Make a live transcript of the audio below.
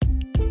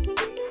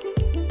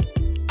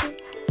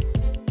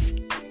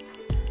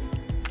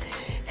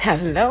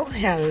Hello,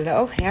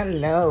 hello,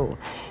 hello.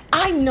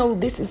 I know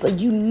this is a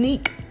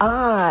unique,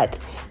 odd,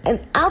 and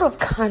out of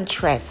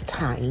contrast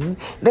time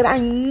that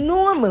I'm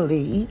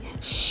normally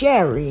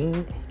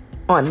sharing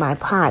on my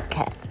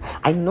podcast.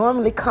 I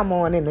normally come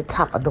on in the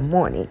top of the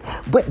morning,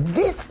 but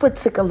this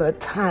particular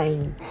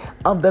time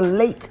of the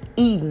late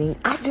evening,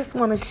 I just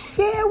want to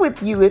share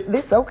with you, if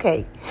this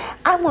okay,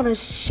 I want to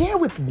share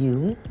with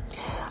you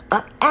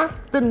an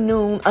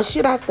afternoon, or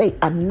should I say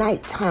a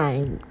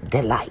nighttime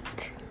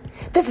delight.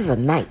 This is a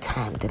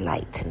nighttime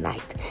delight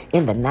tonight,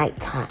 in the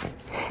nighttime.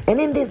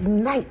 And in this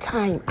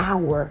nighttime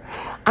hour,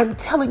 I'm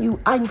telling you,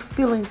 I'm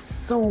feeling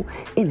so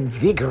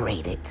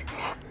invigorated.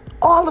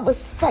 All of a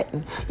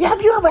sudden,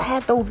 have you ever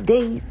had those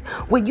days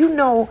where you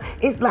know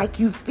it's like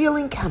you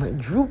feeling kind of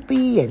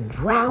droopy and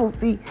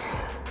drowsy,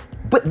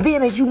 but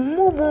then as you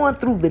move on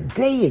through the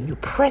day and you're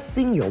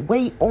pressing your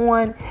way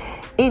on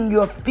and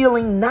you're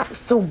feeling not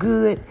so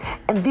good,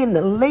 and then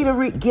the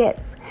later it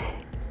gets,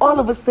 all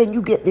of a sudden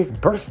you get this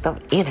burst of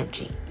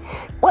energy.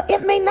 Well,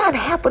 it may not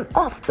happen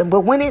often,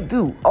 but when it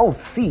do,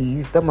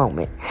 seize the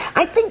moment.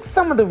 I think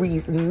some of the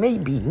reason may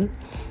be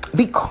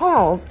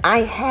because I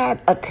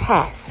had a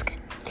task.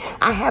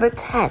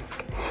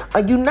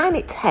 A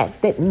united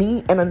task that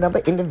me and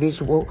another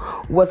individual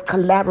was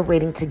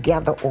collaborating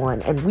together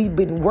on. And we've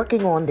been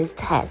working on this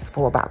task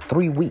for about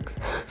 3 weeks.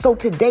 So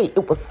today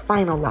it was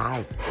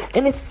finalized.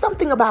 And it's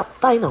something about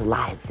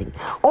finalizing.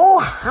 Oh,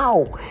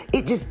 how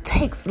it just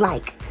takes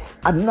like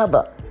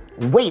another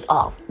weight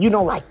off.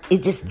 Like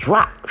it just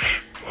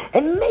drops.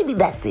 And maybe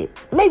that's it.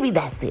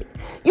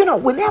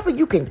 Whenever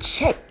you can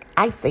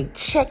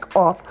check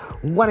off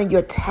one of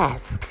your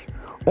tasks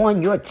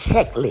on your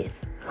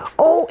checklist.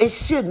 It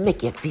should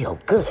make you feel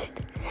good.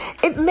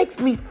 It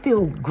makes me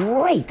feel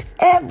great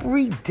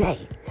every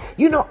day.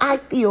 I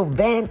feel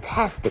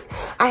fantastic.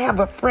 I have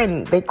a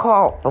friend they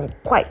call from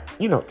quite,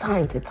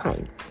 time to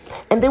time.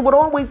 And they would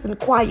always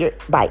inquire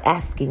by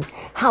asking,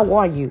 how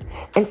are you?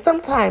 And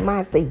sometimes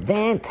I say,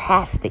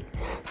 fantastic.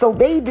 So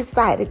they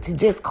decided to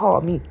just call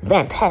me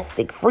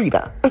Fantastic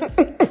Frida.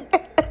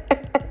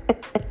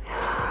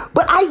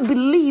 But I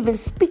believe in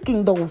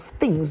speaking those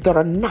things that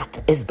are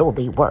not as though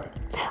they were.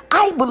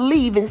 I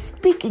believe in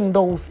speaking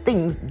those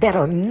things that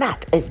are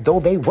not as though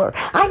they were.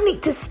 I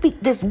need to speak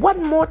this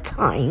one more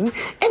time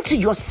into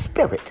your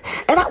spirit.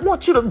 And I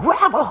want you to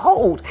grab a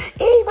hold,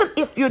 even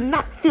if you're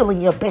not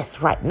feeling your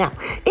best right now.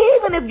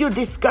 Even if you're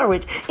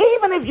discouraged,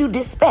 even if you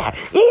despair,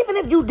 even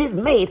if you're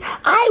dismayed.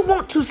 I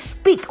want to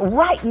speak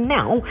right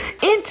now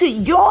into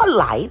your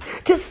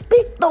life, to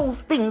speak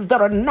those things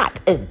that are not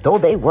as though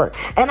they were.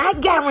 And I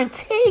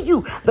guarantee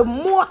you, the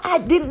more I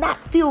did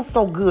not feel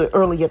so good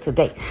earlier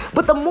today,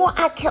 but the more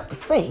I kept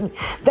saying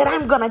that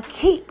I'm going to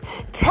keep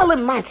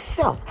telling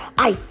myself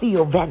I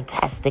feel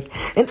fantastic.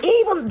 And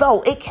even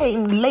though it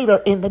came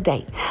later in the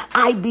day,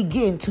 I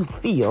begin to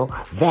feel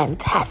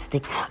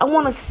fantastic. I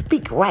want to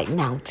speak right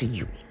now to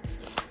you.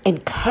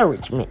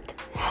 Encouragement.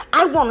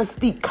 I want to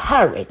speak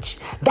courage.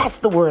 That's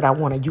the word I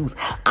want to use.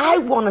 I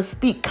want to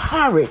speak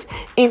courage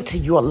into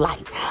your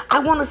life. I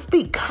want to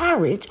speak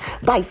courage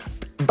by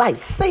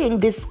saying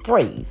this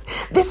phrase.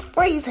 This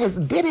phrase has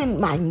been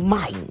in my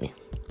mind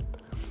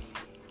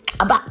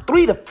about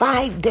 3 to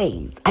 5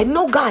 days. I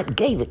know God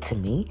gave it to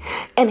me,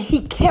 and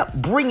he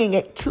kept bringing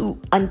it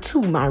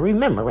unto my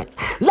remembrance.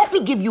 Let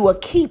me give you a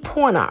key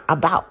pointer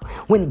about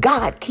when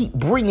God keep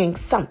bringing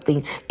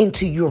something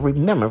into your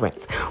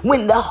remembrance.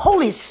 When the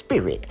Holy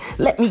Spirit,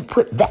 let me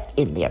put that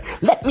in there.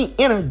 Let me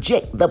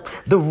interject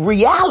the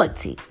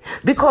reality,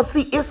 because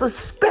see, it's a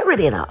spirit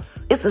in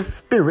us. It's a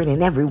spirit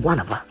in every one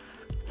of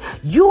us.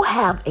 You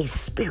have a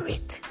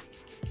spirit,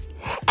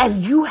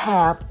 and you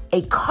have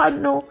a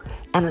cardinal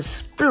and a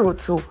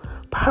spiritual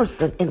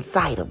person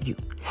inside of you.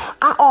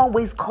 I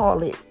always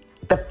call it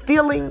the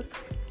feelings,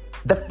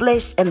 the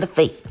flesh, and the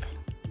faith.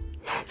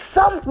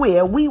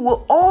 Somewhere we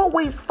will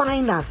always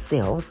find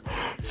ourselves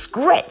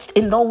scratched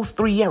in those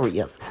 3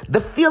 areas: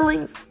 the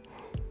feelings,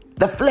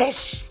 the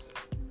flesh,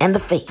 and the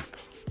faith.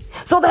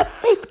 So that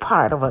faith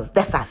part of us,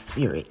 that's our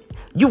spirit.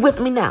 You with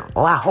me now?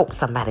 I hope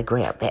somebody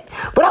grabbed that.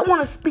 But I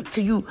want to speak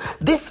to you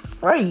this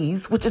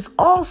phrase, which is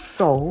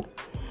also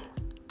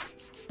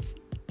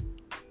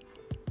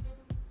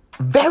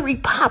very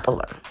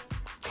popular.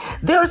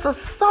 There's a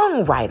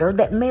songwriter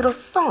that made a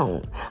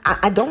song.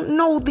 I don't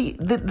know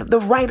the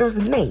writer's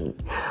name,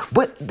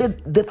 but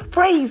the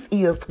phrase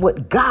is,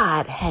 what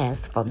God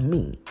has for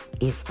me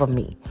is for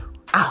me.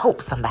 I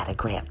hope somebody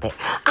grabbed that.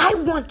 I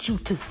want you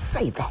to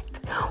say that.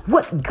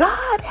 What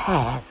God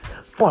has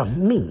for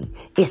me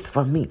is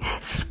for me.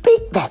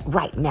 Speak that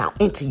right now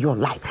into your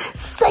life.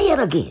 Say it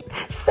again.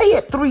 Say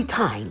it 3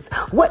 times.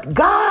 What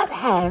God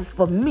has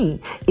for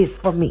me is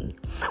for me.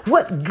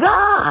 What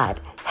God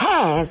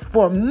has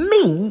for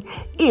me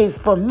is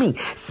for me.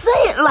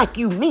 Say it like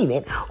you mean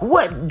it.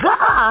 What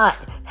God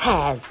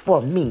has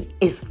for me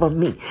is for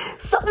me.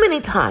 So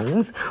many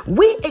times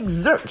we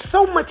exert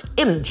so much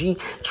energy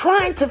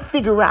trying to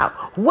figure out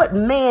what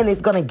man is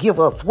going to give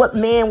us, what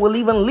man will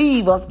even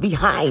leave us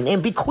behind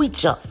and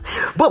bequeath us.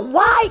 But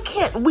why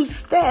can't we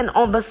stand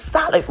on the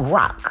solid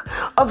rock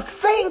of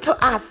saying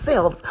to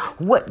ourselves,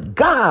 what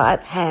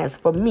God has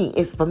for me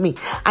is for me?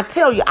 I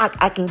tell you,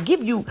 I can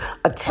give you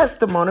a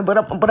testimony, but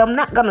I'm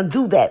not going to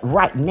do that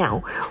right now.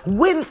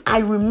 When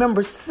I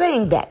remember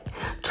saying that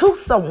to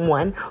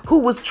someone who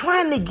was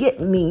trying to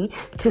get me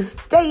to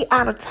stay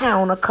out of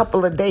town a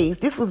couple of days,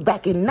 this was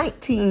back in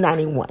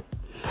 1991.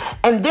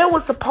 And there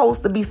was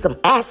supposed to be some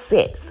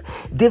assets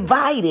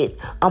divided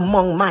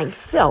among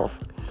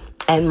myself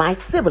and my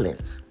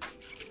siblings.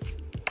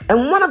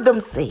 And one of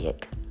them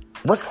said,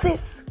 well,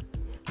 sis,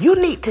 you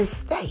need to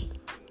stay.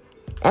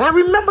 And I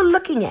remember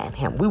looking at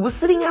him. We were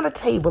sitting at a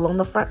table on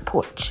the front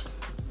porch.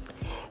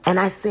 And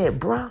I said,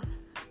 bruh,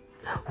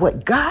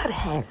 what God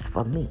has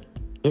for me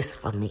is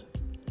for me.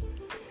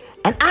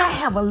 And I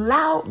have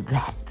allowed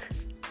that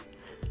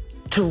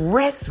to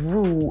rest,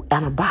 rule,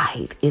 and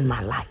abide in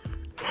my life.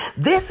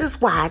 This is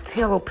why I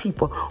tell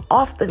people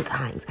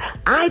oftentimes,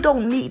 I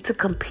don't need to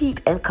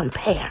compete and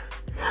compare,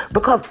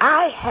 because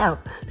I have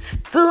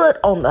stood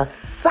on the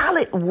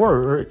solid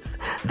words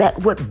that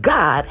what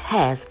God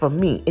has for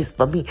me is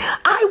for me.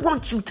 I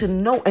want you to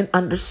know and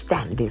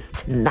understand this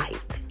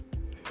tonight,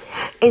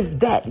 is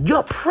that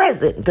your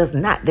present does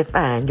not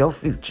define your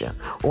future.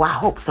 Oh, I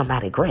hope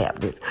somebody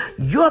grabbed this.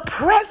 Your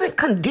present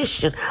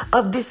condition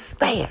of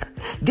despair,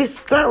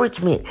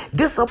 discouragement,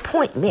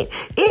 disappointment,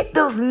 it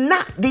does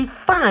not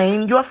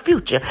define your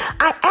future.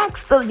 I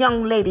asked a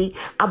young lady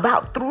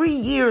about 3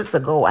 years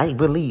ago, I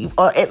believe,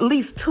 or at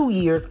least 2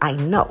 years, I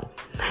know.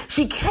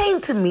 She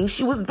came to me,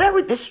 she was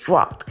very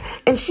distraught,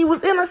 and she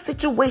was in a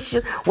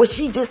situation where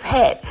she just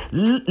had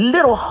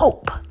little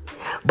hope.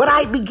 But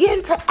I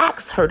began to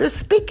ask her to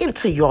speak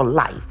into your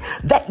life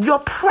that your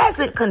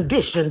present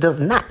condition does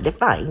not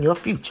define your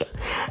future.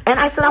 And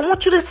I said, I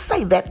want you to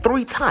say that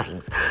 3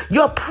 times.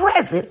 Your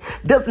present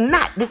does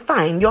not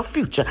define your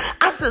future.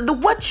 I said,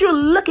 what you're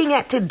looking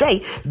at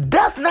today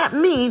does not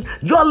mean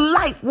your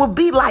life will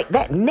be like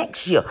that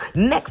next year,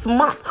 next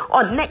month,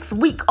 or next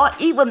week, or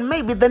even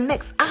maybe the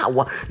next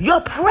hour.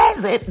 Your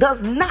present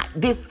does not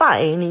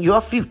define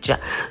your future.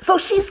 So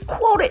she's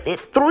quoted it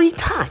 3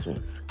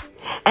 times.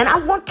 And I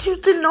want you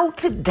to know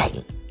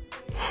today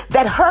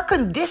that her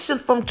condition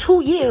from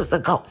 2 years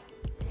ago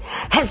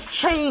has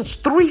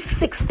changed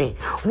 360,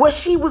 where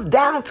she was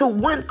down to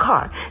 1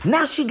 car.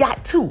 Now she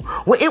got 2.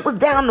 Where it was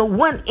down to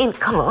 1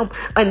 income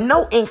and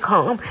no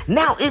income.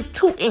 Now it's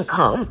 2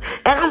 incomes.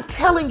 And I'm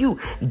telling you,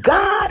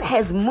 God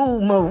has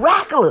moved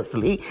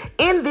miraculously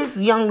in this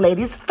young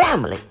lady's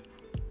family.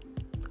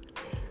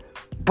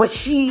 But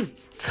she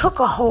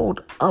took a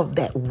hold of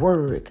that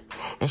word,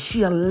 and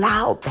she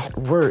allowed that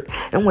word.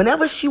 And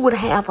whenever she would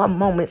have her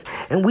moments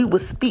and we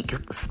would speak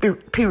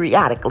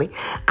periodically,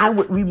 I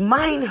would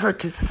remind her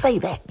to say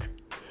that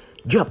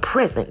your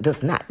present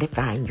does not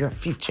define your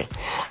future.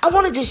 I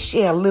want to just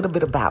share a little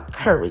bit about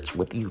courage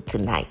with you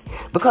tonight,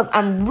 because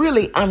I'm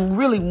really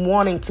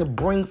wanting to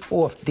bring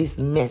forth this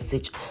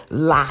message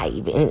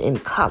live in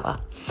color.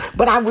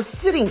 But I was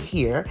sitting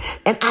here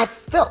and I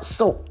felt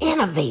so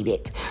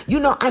innovated.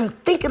 You know, I'm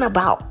thinking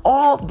about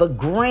all the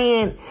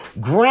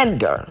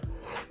grandeur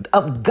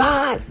of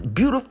God's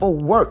beautiful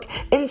work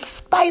in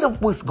spite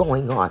of what's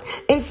going on,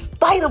 in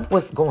spite of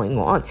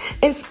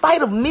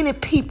many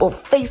people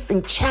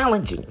facing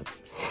challenging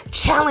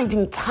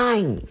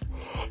times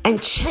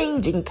and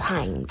changing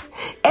times.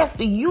 As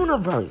the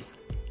universe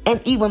and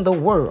even the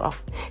world,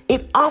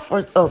 it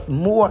offers us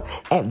more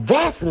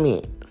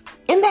advancements.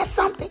 Isn't that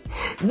something?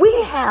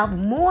 We have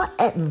more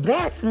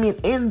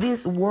advancement in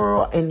this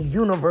world and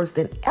universe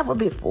than ever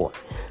before,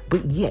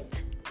 but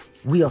yet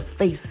we are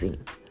facing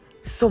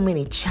so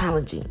many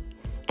challenging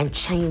and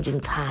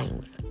changing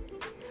times.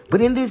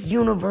 But in this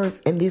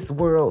universe and this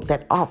world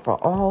that offer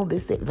all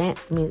these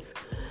advancements,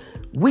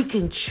 we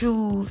can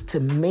choose to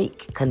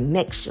make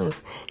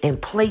connections in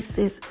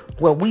places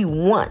where we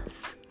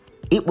once,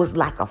 it was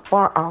like a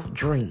far off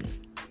dream.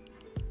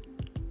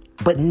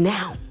 But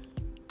now,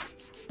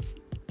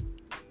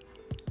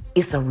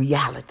 it's a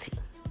reality.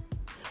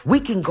 We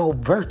can go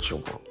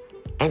virtual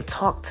and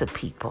talk to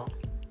people.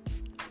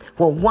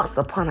 Well, once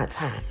upon a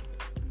time,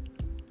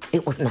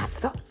 it was not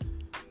so.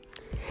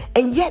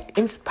 And yet,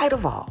 in spite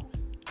of all,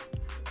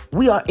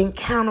 we are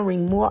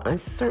encountering more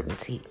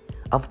uncertainty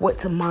of what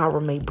tomorrow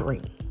may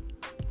bring.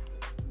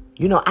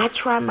 You know, I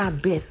try my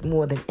best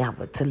more than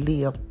ever to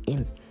live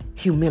in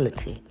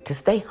humility, to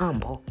stay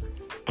humble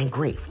and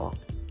grateful,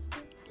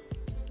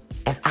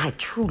 as I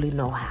truly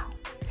know how.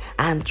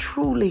 I'm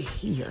truly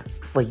here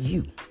for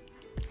you.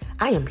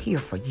 I am here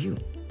for you.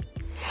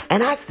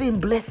 And I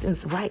send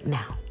blessings right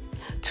now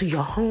to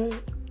your home,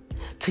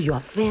 to your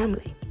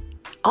family,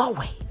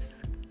 always.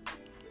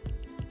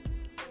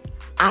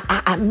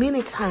 I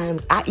many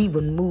times, I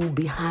even move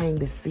behind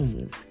the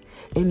scenes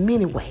in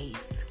many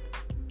ways.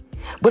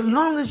 But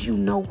long as you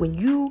know when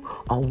you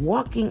are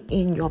walking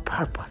in your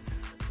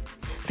purpose.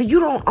 See, you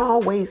don't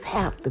always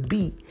have to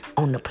be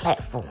on the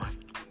platform.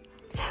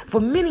 For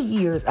many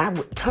years, I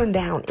would turn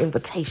down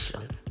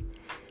invitations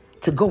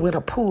to go in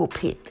a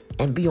pulpit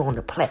and be on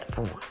the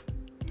platform.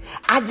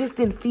 I just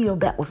didn't feel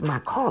that was my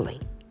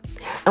calling.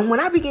 And when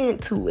I began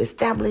to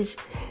establish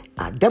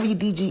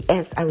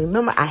WDGS, I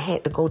remember I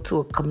had to go to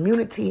a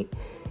community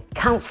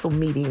council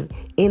meeting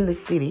in the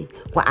city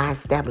where I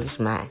established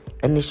my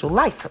initial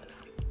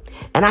license.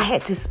 And I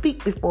had to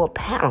speak before a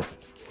panel.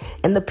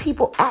 And the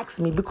people asked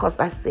me because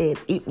I said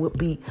it would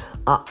be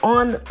an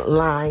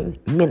online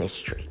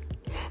ministry.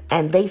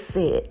 And they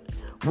said,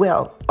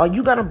 well, are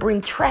you going to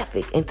bring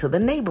traffic into the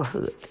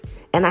neighborhood?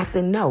 And I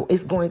said, no,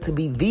 it's going to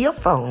be via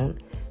phone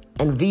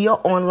and via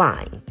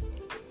online.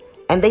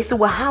 And they said,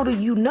 well, how do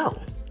you know?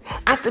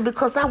 I said,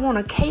 because I want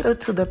to cater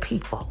to the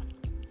people,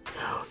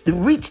 to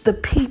reach the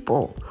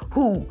people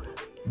who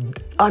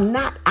are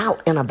not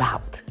out and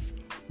about,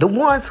 the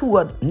ones who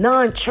are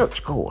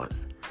non-church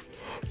goers,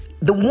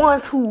 the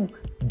ones who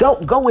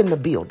don't go in the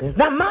buildings.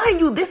 Now, mind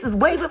you, this is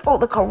way before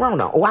the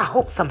corona. Oh, I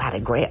hope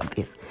somebody grabbed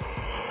this.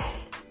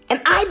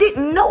 And I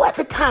didn't know at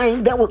the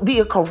time there would be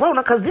a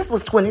corona because this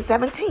was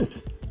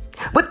 2017.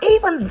 But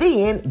even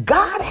then,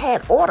 God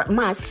had ordered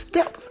my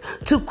steps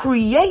to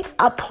create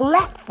a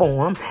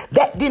platform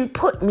that didn't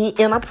put me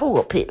in a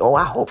pulpit. Oh,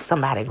 I hope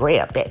somebody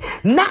grabbed that.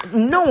 Not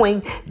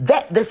knowing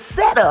that the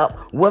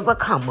setup was a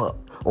come up.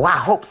 Oh, I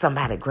hope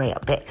somebody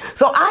grabbed that.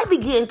 So I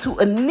began to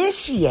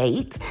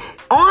initiate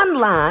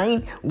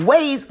online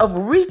ways of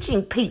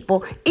reaching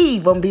people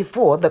even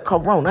before the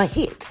corona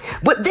hit.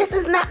 But this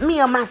is not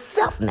me or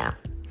myself now.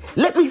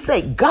 Let me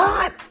say,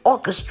 God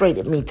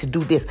orchestrated me to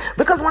do this.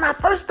 Because when I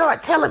first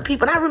started telling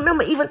people, and I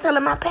remember even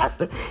telling my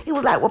pastor, he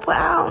was like, well,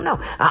 I don't know,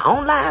 an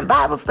online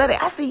Bible study.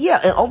 I said, yeah,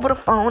 and over the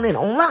phone and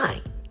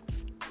online.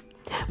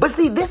 But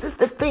see, this is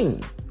the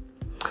thing.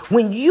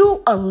 When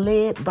you are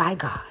led by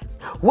God,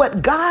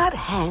 what God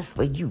has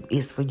for you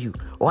is for you.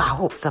 Oh, I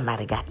hope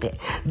somebody got that.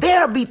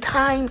 There'll be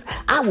times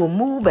I will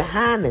move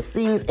behind the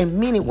scenes in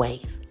many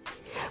ways.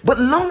 But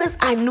long as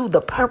I knew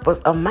the purpose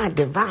of my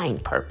divine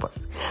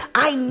purpose,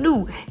 I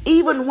knew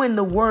even when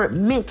the word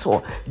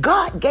mentor,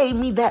 God gave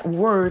me that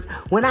word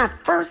when I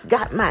first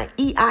got my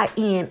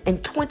EIN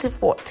in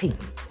 2014.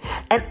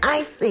 And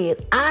I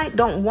said, I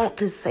don't want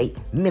to say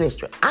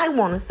ministry. I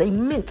want to say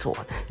mentor.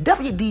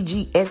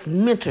 WDGS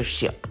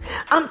mentorship.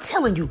 I'm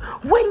telling you,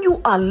 when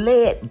you are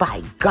led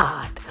by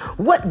God,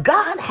 what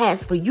God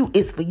has for you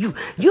is for you.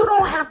 You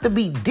don't have to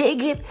be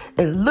digging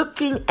and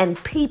looking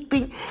and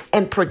peeping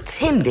and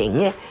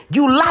pretending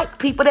you like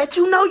people that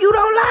you know you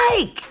don't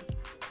like.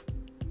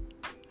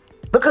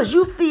 Because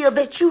you feel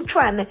that you're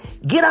trying to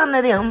get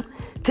under them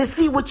to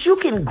see what you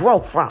can grow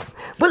from.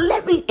 But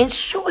let me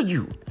assure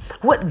you,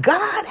 what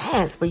God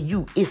has for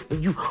you is for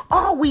you.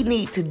 All we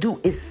need to do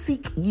is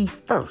seek ye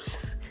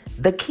first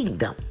the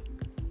kingdom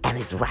and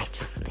his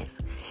righteousness.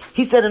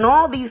 He said, and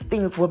all these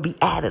things will be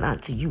added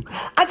unto you.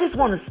 I just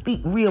want to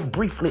speak real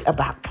briefly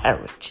about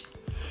courage,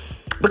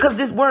 because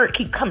this word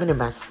keep coming in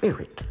my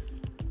spirit.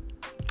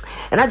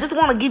 And I just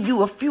want to give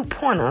you a few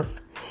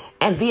pointers.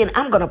 And then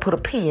I'm going to put a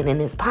pin in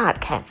this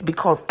podcast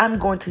because I'm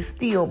going to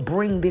still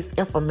bring this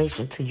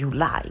information to you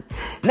live.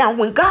 Now,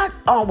 when God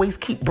always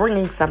keep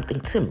bringing something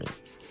to me,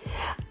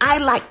 I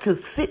like to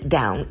sit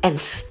down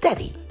and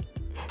study,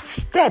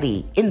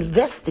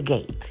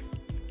 investigate.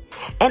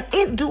 And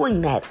in doing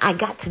that, I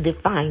got to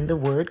define the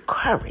word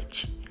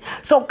courage.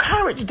 So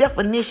courage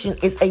definition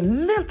is a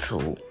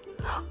mental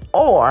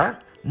or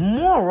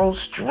moral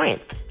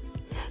strength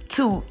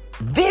to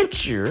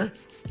venture,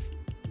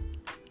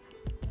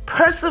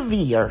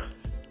 persevere,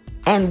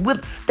 and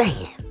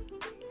withstand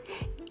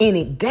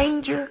any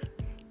danger,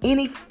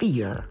 any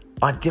fear,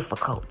 or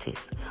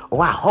difficulties. Oh,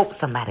 I hope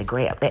somebody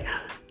grabbed that.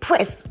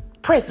 Press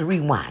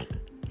rewind.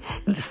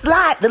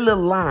 Slide the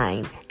little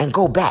line and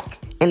go back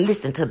and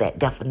listen to that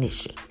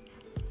definition.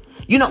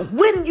 You know,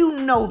 when you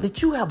know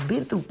that you have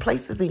been through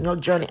places in your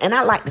journey, and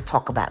I like to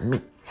talk about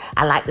me.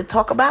 I like to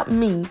talk about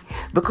me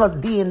because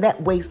then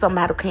that way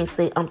somebody can't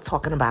say I'm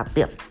talking about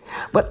them.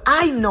 But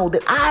I know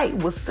that I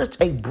was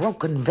such a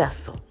broken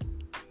vessel.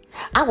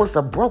 I was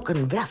a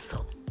broken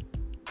vessel.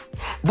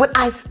 But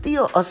I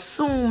still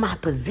assumed my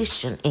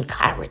position in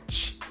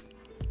courage.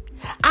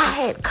 I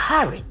had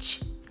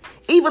courage,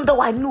 even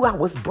though I knew I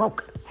was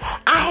broken.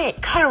 I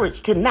had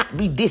courage to not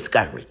be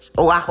discouraged.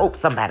 Oh, I hope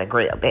somebody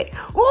grabbed that.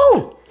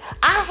 Ooh!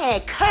 I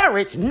had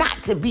courage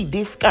not to be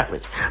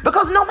discouraged,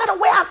 because no matter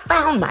where I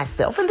found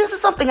myself, and this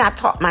is something I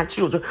taught my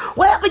children,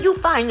 wherever you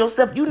find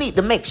yourself, you need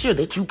to make sure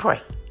that you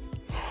pray.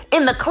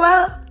 In the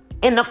club,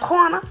 in the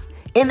corner,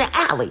 in the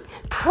alley,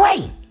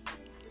 pray.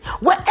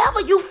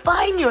 Wherever you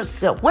find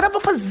yourself, whatever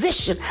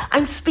position,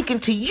 I'm speaking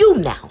to you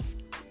now.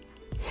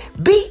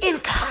 Be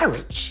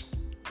encouraged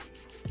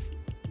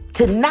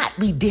to not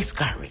be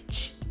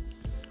discouraged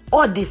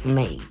or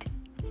dismayed.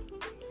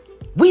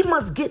 We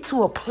must get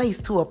to a place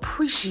to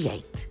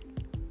appreciate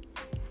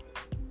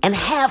and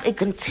have a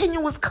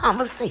continuous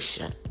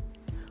conversation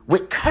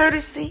with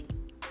courtesy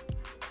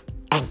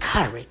and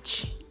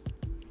courage.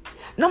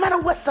 No matter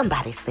what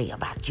somebody say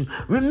about you,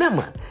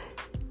 remember,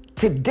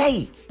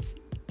 today,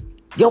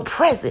 your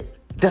present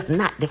does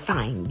not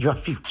define your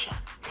future.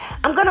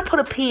 I'm going to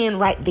put a pin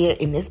right there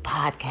in this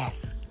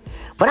podcast.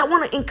 But I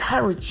want to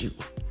encourage you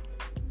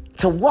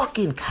to walk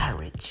in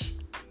courage.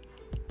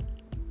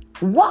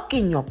 Walk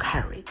in your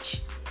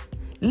courage.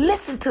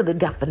 Listen to the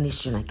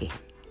definition again.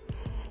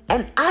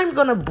 And I'm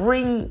going to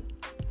bring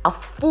a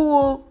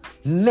full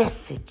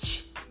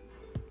message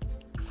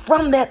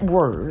from that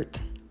word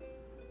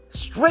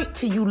straight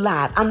to you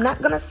live. I'm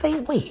not going to say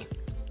when.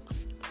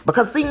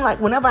 Because it seems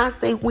like whenever I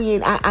say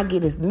when, I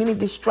get as many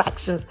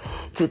distractions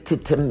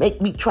to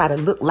make me try to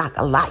look like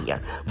a liar.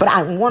 But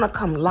I want to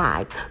come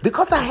live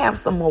because I have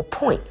some more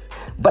points.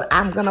 But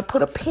I'm going to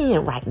put a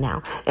pin right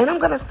now. And I'm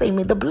going to say,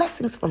 may the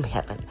blessings from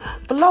heaven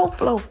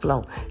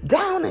flow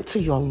down into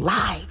your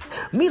lives.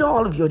 Meet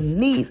all of your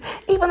needs,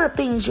 even the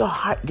things your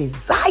heart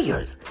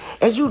desires.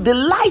 As you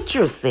delight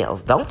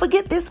yourselves, don't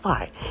forget this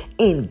part,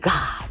 in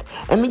God.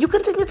 And may you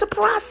continue to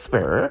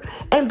prosper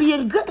and be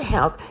in good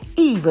health,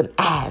 even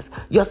as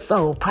your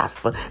soul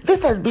prosper.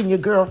 This has been your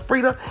girl,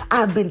 Frida.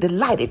 I've been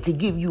delighted to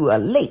give you a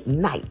late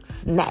night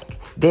snack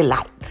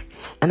delight.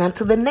 And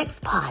until the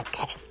next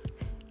podcast,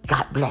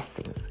 God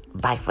blessings.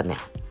 Bye for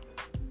now.